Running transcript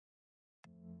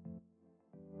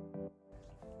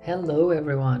Hello,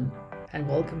 everyone, and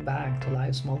welcome back to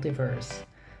Life's Multiverse.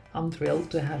 I'm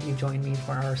thrilled to have you join me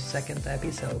for our second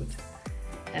episode.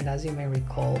 And as you may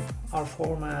recall, our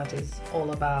format is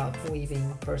all about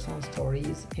weaving personal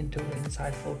stories into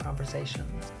insightful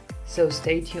conversations. So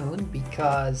stay tuned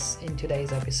because in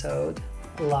today's episode,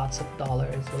 lots of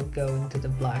dollars will go into the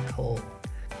black hole.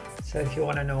 So if you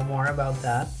want to know more about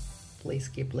that, please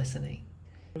keep listening.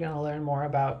 We're going to learn more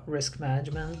about risk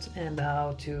management and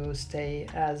how to stay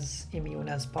as immune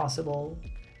as possible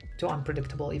to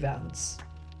unpredictable events,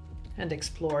 and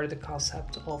explore the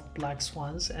concept of black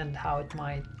swans and how it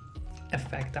might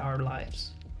affect our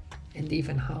lives, and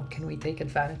even how can we take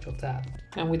advantage of that.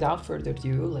 And without further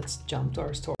ado, let's jump to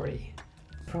our story.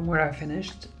 From where I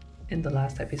finished in the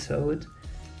last episode,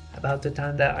 about the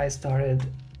time that I started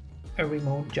a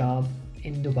remote job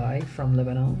in Dubai from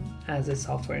Lebanon as a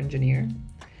software engineer.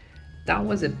 That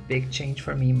was a big change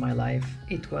for me in my life.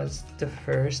 It was the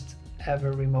first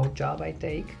ever remote job I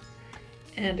take,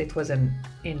 and it was an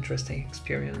interesting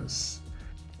experience.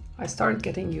 I started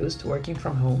getting used to working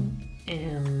from home,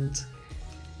 and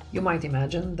you might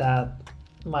imagine that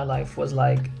my life was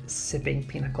like sipping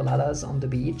pina coladas on the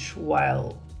beach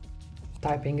while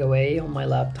typing away on my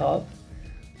laptop.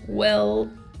 Well,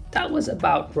 that was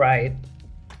about right.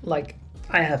 Like,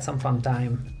 I had some fun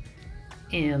time.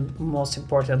 And most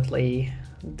importantly,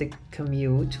 the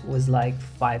commute was like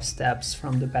 5 steps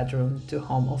from the bedroom to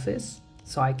home office,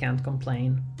 so I can't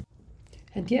complain.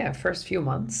 And yeah, first few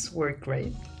months were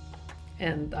great,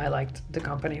 and I liked the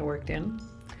company I worked in.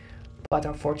 But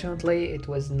unfortunately, it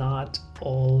was not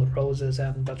all roses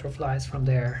and butterflies from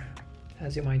there,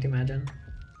 as you might imagine.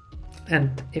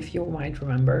 And if you might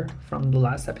remember from the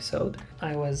last episode,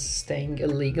 I was staying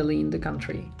illegally in the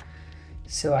country.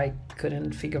 So I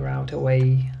couldn't figure out a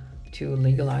way to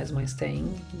legalize my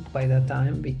staying by that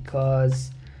time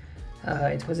because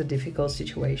it was a difficult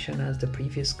situation as the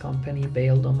previous company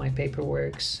bailed on my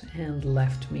paperwork and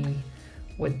left me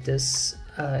with this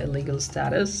illegal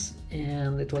status,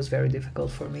 and it was very difficult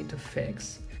for me to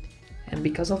fix. And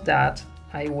because of that,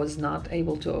 I was not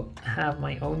able to have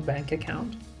my own bank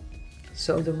account.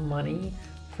 So the money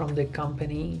from the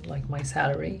company, like my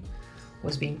salary,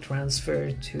 was being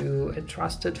transferred to a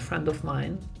trusted friend of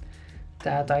mine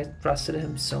that I trusted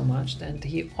him so much, and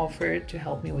he offered to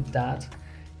help me with that,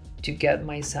 to get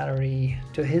my salary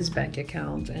to his bank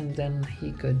account, and then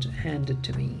he could hand it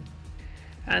to me.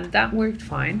 And that worked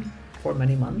fine for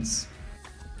many months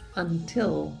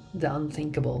until the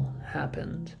unthinkable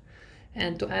happened.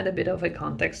 And to add a bit of a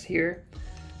context here,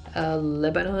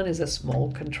 Lebanon is a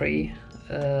small country.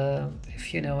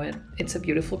 If you know it, it's a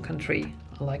beautiful country.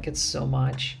 I like it so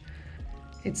much.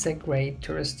 It's a great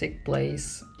touristic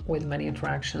place with many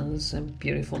attractions and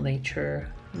beautiful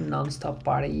nature, non-stop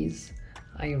parties.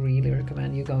 I really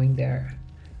recommend you going there.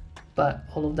 But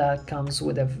all of that comes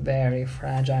with a very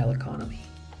fragile economy.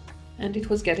 And it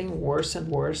was getting worse and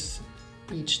worse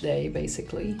each day,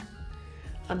 basically,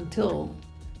 until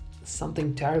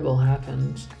something terrible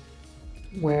happened,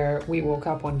 where we woke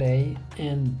up one day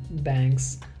and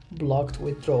banks blocked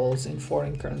withdrawals in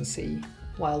foreign currency,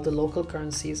 while the local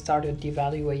currency started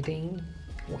devaluating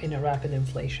in a rapid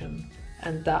inflation.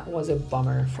 And that was a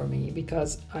bummer for me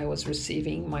because I was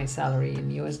receiving my salary in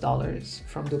US dollars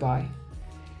from Dubai,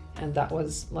 and that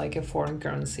was like a foreign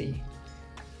currency.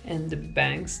 And the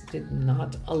banks did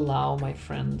not allow my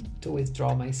friend to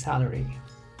withdraw my salary.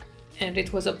 And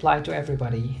it was applied to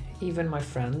everybody. Even my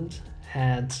friend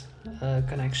had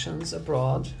connections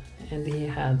abroad, and he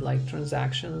had like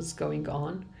transactions going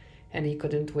on, and he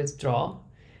couldn't withdraw.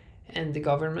 And the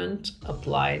government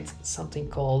applied something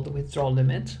called withdrawal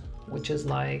limit, which is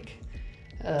like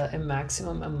a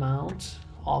maximum amount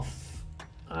of,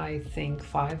 I think,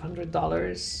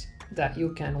 $500 that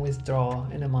you can withdraw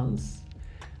in a month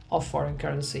of foreign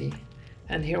currency.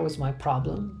 And here was my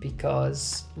problem,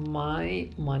 because my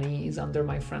money is under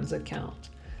my friend's account,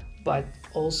 but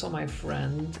also my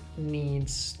friend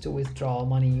needs to withdraw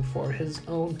money for his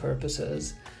own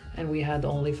purposes, and we had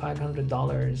only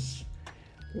 $500,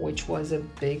 which was a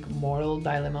big moral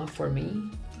dilemma for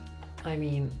me. I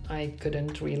mean, I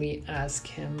couldn't really ask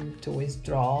him to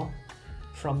withdraw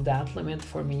from that limit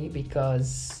for me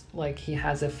because like he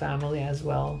has a family as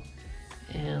well,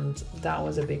 and that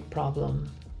was a big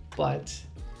problem. But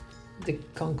the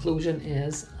conclusion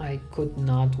is I could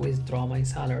not withdraw my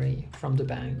salary from the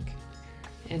bank.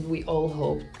 And we all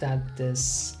hope that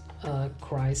this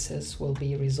crisis will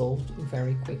be resolved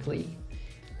very quickly,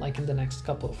 like in the next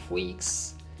couple of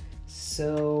weeks.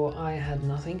 So I had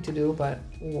nothing to do but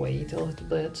wait a little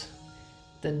bit.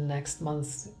 The next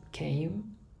month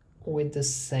came with the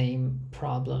same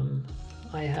problem.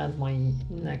 I had my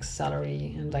next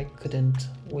salary and I couldn't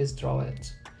withdraw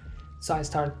it. So I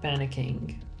started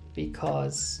panicking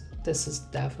because this is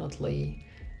definitely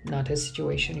not a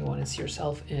situation you want to see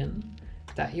yourself in,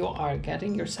 that you are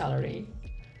getting your salary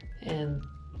and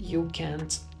you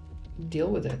can't deal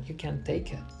with it, you can't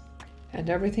take it. And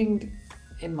everything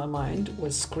in my mind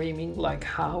was screaming like,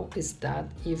 how is that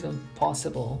even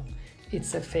possible?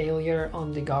 It's a failure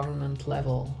on the government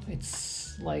level.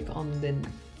 It's like on the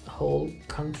whole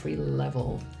country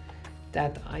level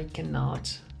that I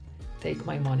cannot take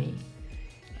my money.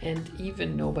 And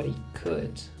even nobody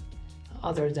could,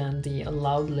 other than the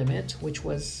allowed limit, which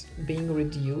was being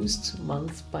reduced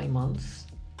month by month.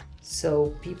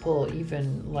 So people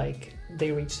even like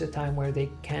they reached a time where they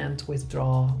can't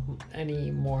withdraw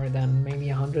any more than maybe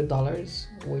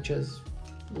 $100, which is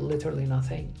literally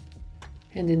nothing.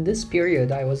 And in this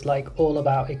period, I was like all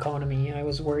about economy. I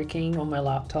was working on my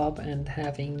laptop and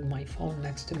having my phone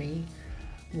next to me,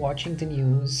 watching the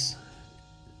news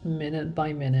minute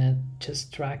by minute,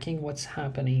 just tracking what's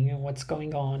happening and what's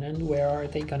going on and where are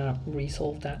they gonna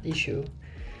resolve that issue.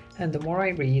 And the more I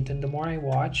read and the more I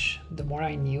watch, the more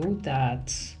I knew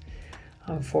that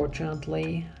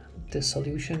unfortunately the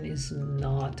solution is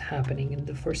not happening in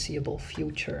the foreseeable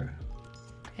future.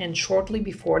 And shortly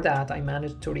before that, I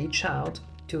managed to reach out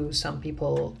to some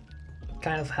people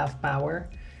kind of have power.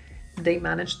 They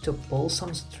managed to pull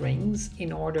some strings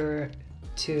in order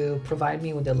to provide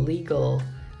me with a legal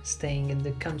staying in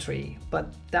the country,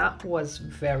 but that was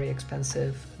very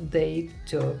expensive. They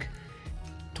took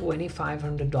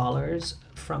 $2,500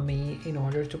 from me in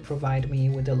order to provide me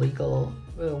with a legal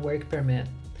work permit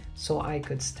so I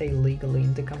could stay legally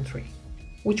in the country,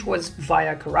 which was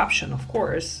via corruption, of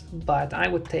course, but I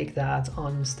would take that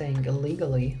on staying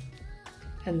illegally.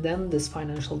 And then this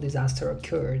financial disaster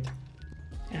occurred.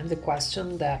 And the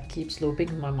question that keeps looping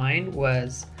in my mind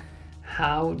was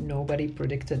how nobody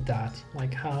predicted that,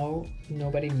 like how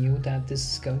nobody knew that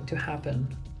this is going to happen.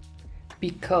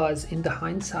 Because in the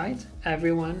hindsight,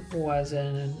 everyone was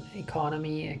an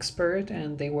economy expert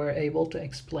and they were able to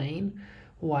explain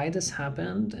why this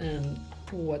happened and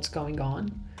what's going on.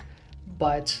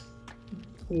 But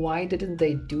why didn't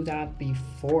they do that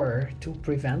before to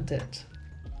prevent it?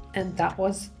 And that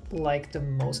was like the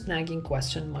most nagging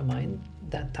question in my mind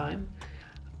that time.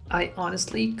 I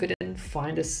honestly couldn't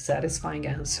find a satisfying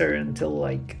answer until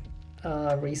like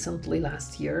recently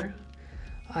last year.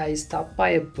 I stopped by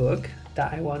a book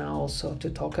that I want to also to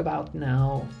talk about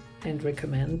now and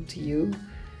recommend to you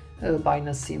by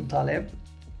Nassim Taleb,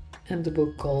 and the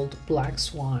book called Black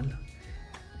Swan.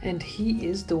 And he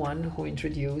is the one who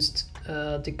introduced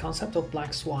the concept of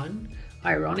Black Swan.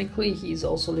 Ironically, he's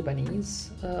also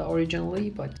Lebanese originally,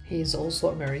 but he's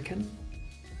also American.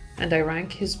 And I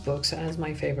rank his books as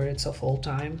my favorites of all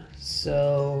time,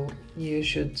 so you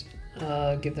should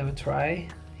give them a try.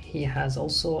 He has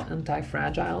also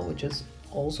Anti-Fragile, which is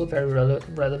also very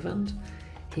relevant.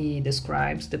 He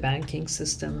describes the banking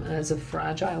system as a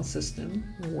fragile system,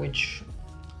 which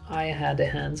I had a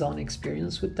hands-on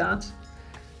experience with that,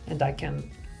 and I can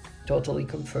totally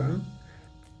confirm.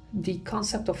 The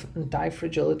concept of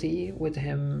anti-fragility with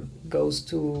him goes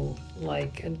to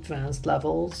like advanced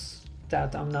levels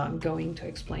that I'm not going to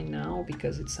explain now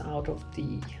because it's out of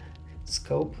the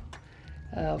scope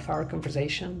of our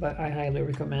conversation, but I highly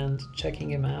recommend checking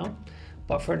him out.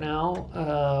 But for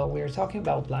now, we're talking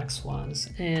about black swans,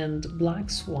 and black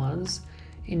swans,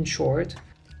 in short,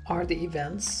 are the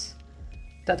events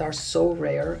that are so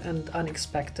rare and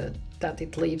unexpected that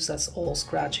it leaves us all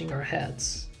scratching our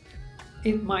heads.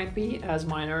 It might be as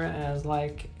minor as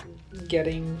like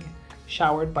getting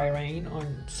showered by rain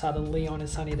suddenly on a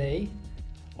sunny day,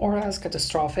 or as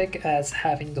catastrophic as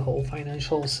having the whole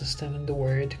financial system in the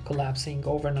world collapsing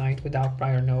overnight without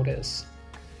prior notice.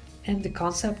 And the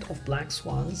concept of black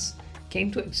swans came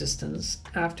to existence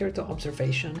after the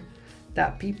observation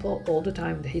that people all the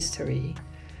time in the history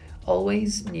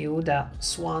always knew that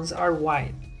swans are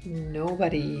white.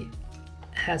 Nobody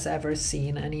has ever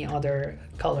seen any other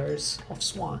colors of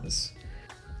swans.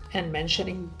 And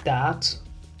mentioning that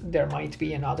there might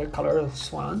be another color of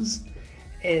swans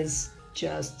is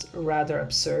just rather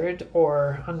absurd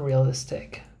or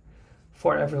unrealistic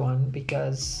for everyone,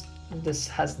 because this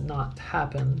has not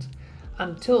happened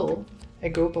until a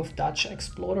group of Dutch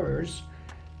explorers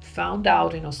found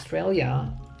out in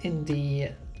Australia in the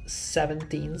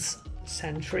 17th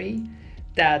century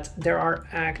that there are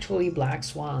actually black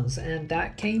swans, and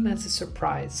that came as a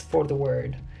surprise for the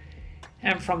world.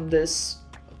 And from this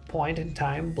point in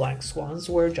time, black swans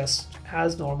were just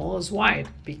as normal as white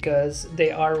because they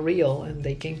are real and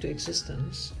they came to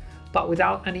existence. but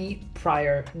without any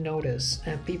prior notice,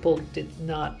 and people did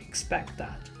not expect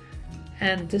that.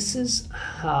 And this is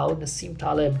how Nassim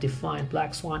Taleb defined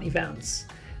Black Swan events,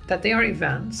 that they are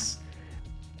events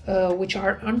which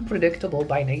are unpredictable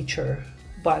by nature,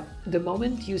 but the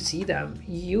moment you see them,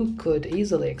 you could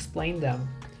easily explain them.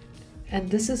 And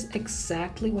this is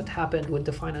exactly what happened with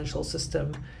the financial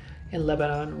system in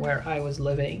Lebanon, where I was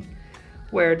living,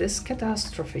 where this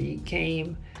catastrophe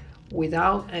came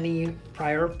without any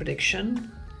prior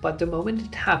prediction, but the moment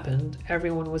it happened,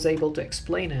 everyone was able to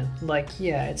explain it. Like,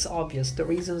 yeah, it's obvious, the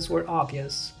reasons were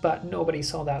obvious, but nobody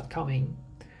saw that coming.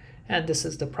 And this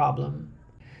is the problem.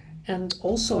 And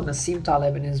also, Nassim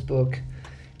Taleb in his book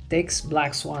takes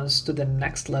black swans to the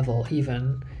next level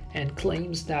even, and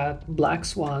claims that black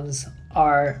swans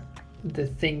are the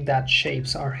thing that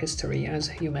shapes our history as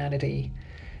humanity.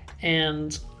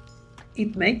 And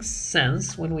it makes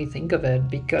sense when we think of it,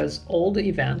 because all the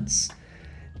events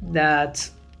that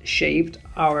shaped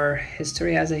our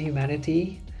history as a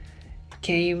humanity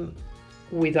came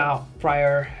without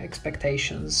prior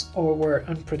expectations or were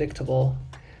unpredictable.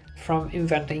 From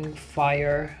inventing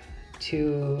fire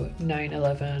to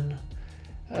 9/11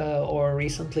 or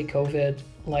recently COVID,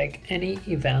 like any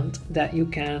event that you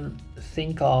can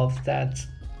think of that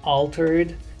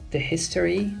altered the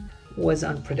history was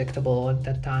unpredictable at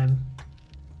that time.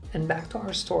 And back to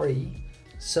our story.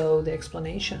 So the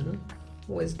explanation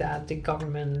was that the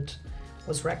government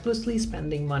was recklessly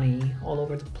spending money all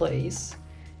over the place,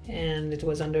 and it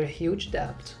was under huge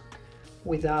debt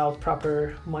without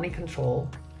proper money control.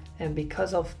 And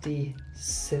because of the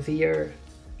severe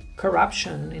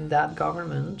corruption in that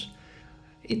government,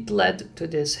 it led to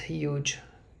this huge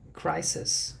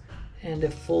crisis and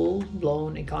a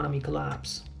full-blown economy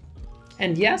collapse.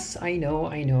 And yes, I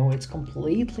know, it's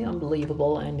completely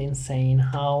unbelievable and insane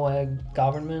how a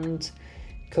government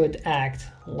could act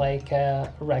like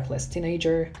a reckless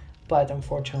teenager, but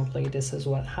unfortunately this is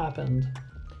what happened.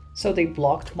 So they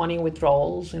blocked money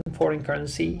withdrawals in foreign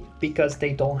currency because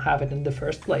they don't have it in the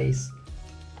first place.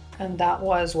 And that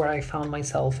was where I found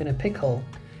myself in a pickle.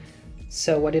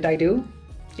 So what did I do?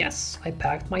 Yes, I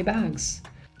packed my bags,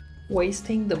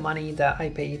 wasting the money that I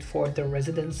paid for the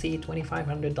residency,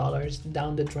 $2,500,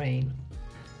 down the drain.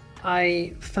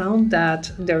 I found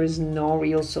that there is no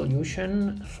real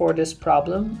solution for this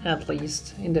problem, at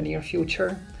least in the near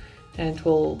future, and it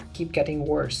will keep getting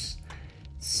worse.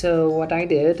 So what I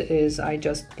did is I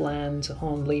just planned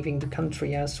on leaving the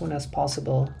country as soon as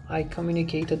possible. I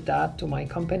communicated that to my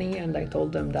company and I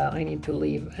told them that I need to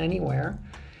leave anywhere,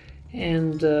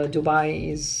 and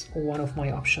Dubai is one of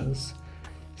my options.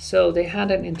 So they had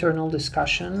an internal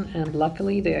discussion, and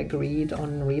luckily they agreed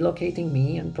on relocating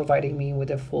me and providing me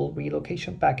with a full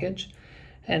relocation package,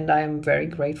 and I am very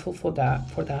grateful for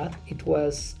that. It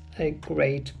was a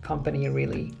great company,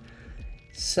 really.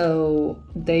 So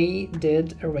they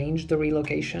did arrange the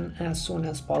relocation as soon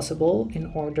as possible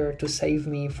in order to save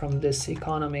me from this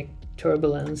economic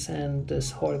turbulence and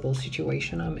this horrible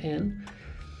situation I'm in.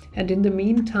 And in the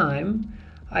meantime,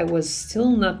 I was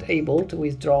still not able to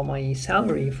withdraw my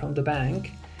salary from the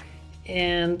bank,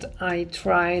 and I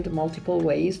tried multiple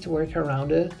ways to work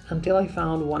around it until I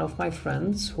found one of my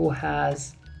friends who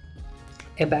has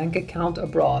a bank account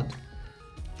abroad.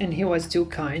 And he was too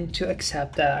kind to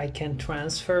accept that I can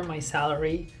transfer my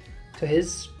salary to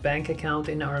his bank account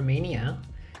in Armenia,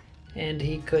 and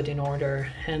he could in order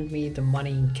hand me the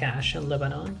money in cash in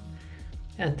Lebanon.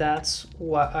 And that's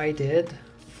what I did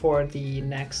for the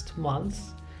next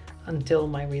month until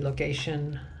my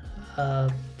relocation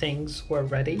things were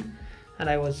ready and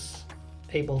I was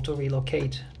able to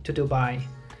relocate to Dubai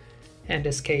and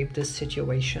escape this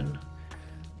situation.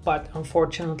 But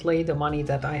unfortunately, the money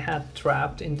that I had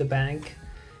trapped in the bank,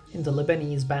 in the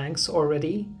Lebanese banks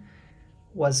already,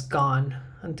 was gone.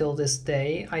 Until this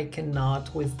day, I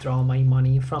cannot withdraw my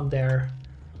money from there,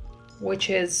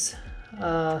 which is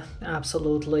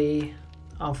absolutely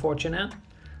unfortunate.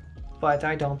 But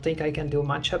I don't think I can do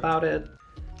much about it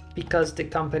because the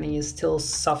company is still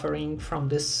suffering from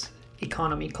this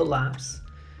economy collapse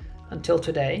until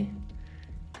today,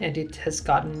 and it has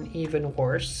gotten even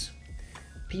worse.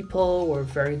 People were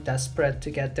very desperate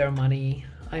to get their money.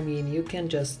 I mean, you can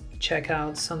just check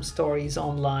out some stories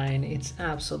online. It's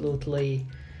absolutely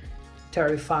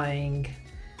terrifying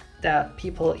that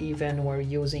people even were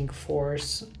using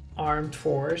force, armed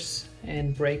force,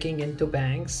 and breaking into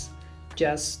banks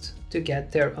just to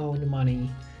get their own money.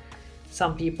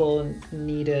 Some people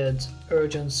needed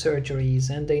urgent surgeries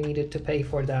and they needed to pay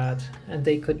for that, and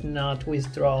they could not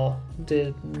withdraw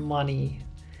the money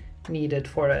needed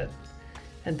for it.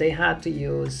 And they had to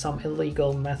use some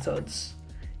illegal methods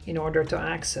in order to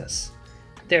access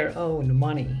their own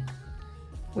money,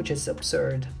 which is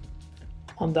absurd.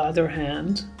 On the other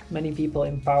hand, many people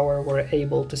in power were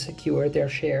able to secure their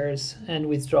shares and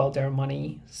withdraw their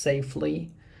money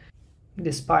safely,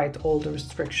 despite all the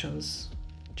restrictions,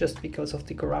 just because of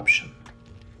the corruption.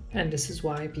 And this is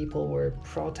why people were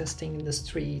protesting in the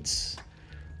streets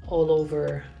all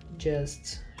over,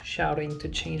 just shouting to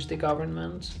change the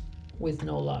government with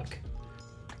no luck.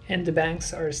 And the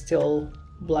banks are still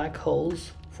black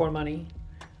holes for money.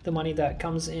 The money that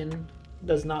comes in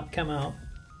does not come out.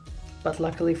 But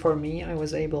luckily for me, I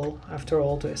was able, after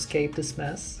all, to escape this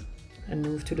mess and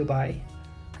move to Dubai.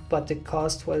 But the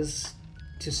cost was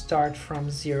to start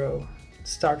from zero,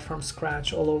 start from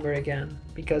scratch all over again,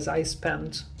 because I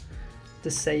spent the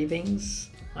savings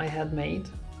I had made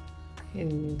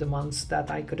in the months that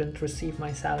I couldn't receive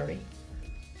my salary.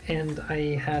 And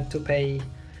I had to pay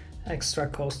extra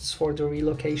costs for the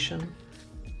relocation,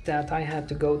 that I had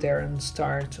to go there and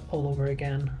start all over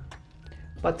again.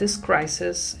 But this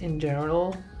crisis in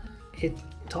general, it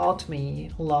taught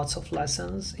me lots of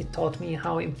lessons. It taught me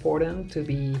how important to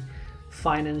be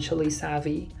financially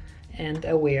savvy and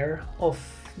aware of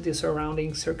the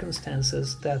surrounding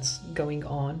circumstances that's going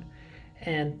on,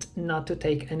 and not to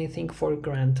take anything for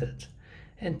granted,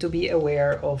 and to be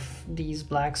aware of these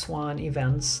black swan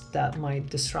events that might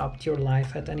disrupt your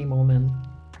life at any moment.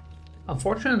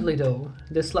 Unfortunately though,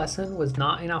 this lesson was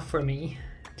not enough for me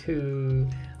to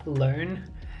learn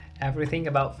everything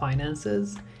about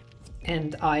finances,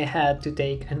 and I had to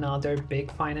take another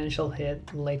big financial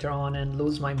hit later on and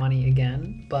lose my money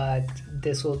again. But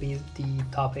this will be the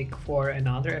topic for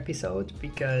another episode,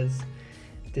 because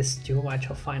this is too much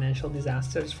of financial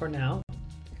disasters for now.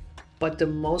 But the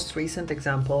most recent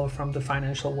example from the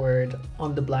financial world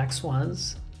on the black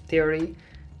swans theory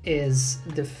is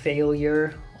the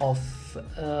failure of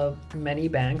many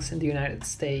banks in the United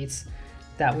States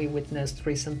that we witnessed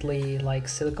recently, like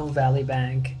Silicon Valley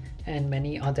Bank and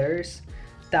many others,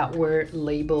 that were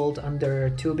labeled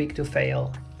under too big to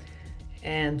fail.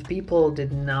 And people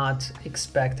did not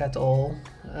expect at all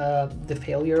the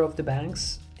failure of the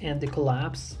banks and the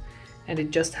collapse, and it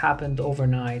just happened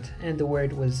overnight, and the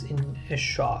world was in a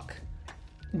shock.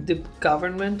 The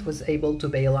government was able to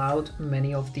bail out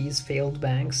many of these failed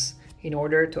banks in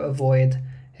order to avoid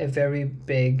a very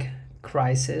big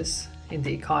crisis in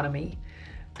the economy,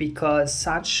 because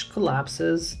such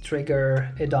collapses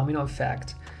trigger a domino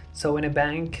effect. So when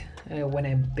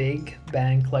a big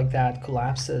bank like that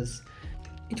collapses,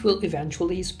 it will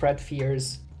eventually spread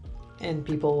fears, and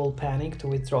people will panic to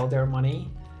withdraw their money.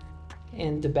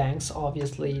 And the banks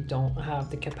obviously don't have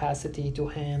the capacity to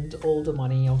hand all the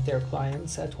money of their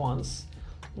clients at once,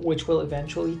 which will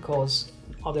eventually cause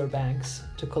other banks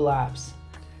to collapse.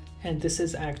 And this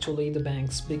is actually the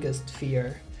bank's biggest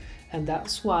fear. And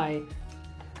that's why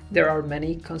there are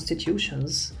many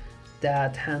constitutions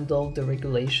that handle the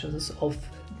regulations of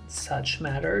such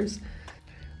matters,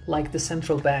 like the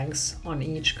central banks on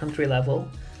each country level.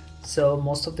 So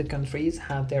most of the countries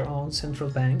have their own central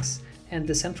banks, and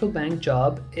the central bank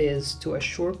job is to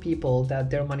assure people that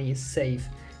their money is safe,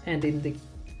 and in the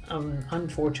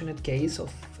unfortunate case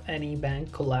of any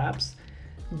bank collapse,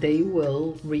 they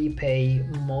will repay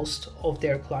most of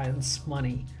their clients'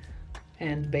 money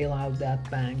and bail out that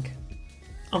bank.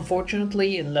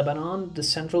 Unfortunately, in Lebanon, the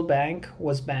central bank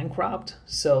was bankrupt,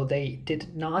 so they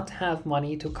did not have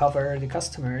money to cover the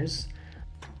customers.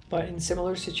 But in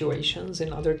similar situations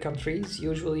in other countries,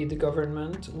 usually the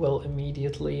government will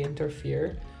immediately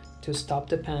interfere to stop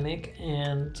the panic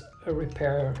and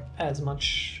repair as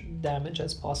much damage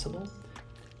as possible.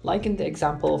 Like in the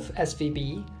example of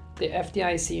SVB, the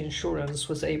FDIC insurance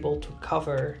was able to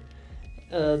cover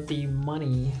the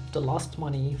lost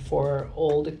money for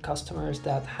all the customers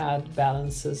that had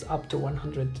balances up to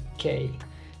 100K.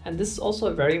 And this is also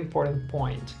a very important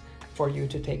point for you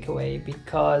to take away,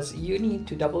 because you need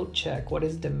to double check what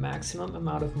is the maximum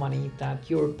amount of money that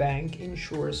your bank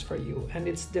insures for you, and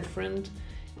it's different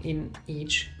in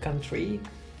each country.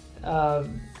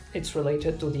 It's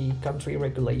related to the country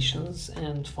regulations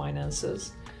and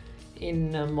finances.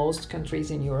 In most countries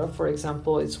in Europe, for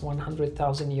example, it's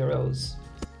 100,000 euros.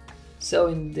 So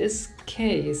in this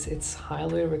case, it's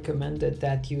highly recommended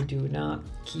that you do not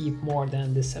keep more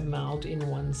than this amount in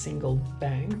one single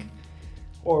bank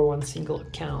or one single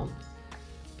account,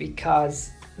 because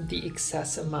the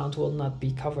excess amount will not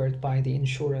be covered by the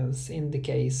insurance in the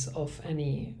case of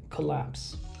any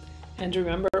collapse. And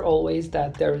remember always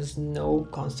that there is no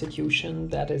constitution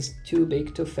that is too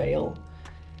big to fail,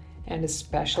 and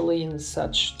especially in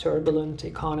such turbulent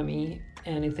economy,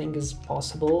 anything is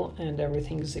possible and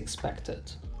everything is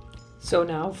expected. So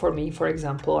now for me, for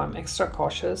example, I'm extra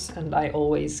cautious and I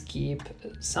always keep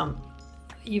some,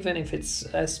 even if it's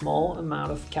a small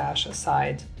amount of cash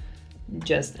aside,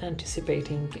 just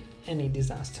anticipating any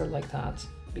disaster like that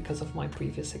because of my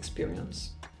previous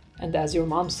experience. And as your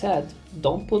mom said,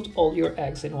 don't put all your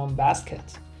eggs in one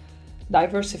basket.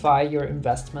 Diversify your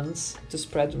investments to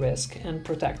spread risk and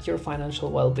protect your financial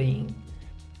well-being.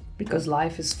 Because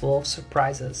life is full of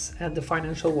surprises and the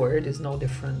financial world is no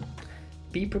different.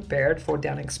 Be prepared for the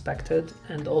unexpected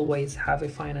and always have a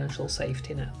financial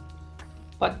safety net.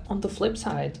 But on the flip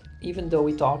side, even though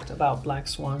we talked about black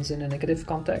swans in a negative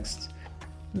context,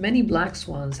 many black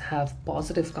swans have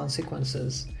positive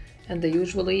consequences and they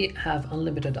usually have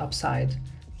unlimited upside.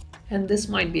 And this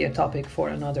might be a topic for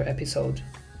another episode.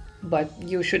 But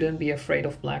you shouldn't be afraid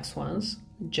of black swans,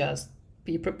 just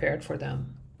be prepared for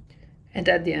them. And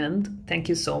at the end, thank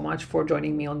you so much for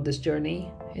joining me on this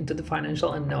journey into the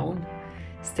financial unknown.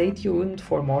 Stay tuned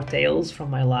for more tales from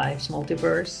my life's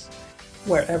multiverse,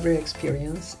 where every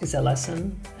experience is a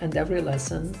lesson and every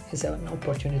lesson is an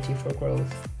opportunity for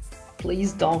growth.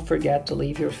 Please don't forget to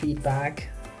leave your feedback,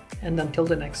 and until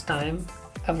the next time,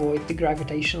 avoid the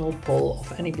gravitational pull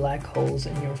of any black holes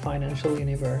in your financial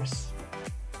universe.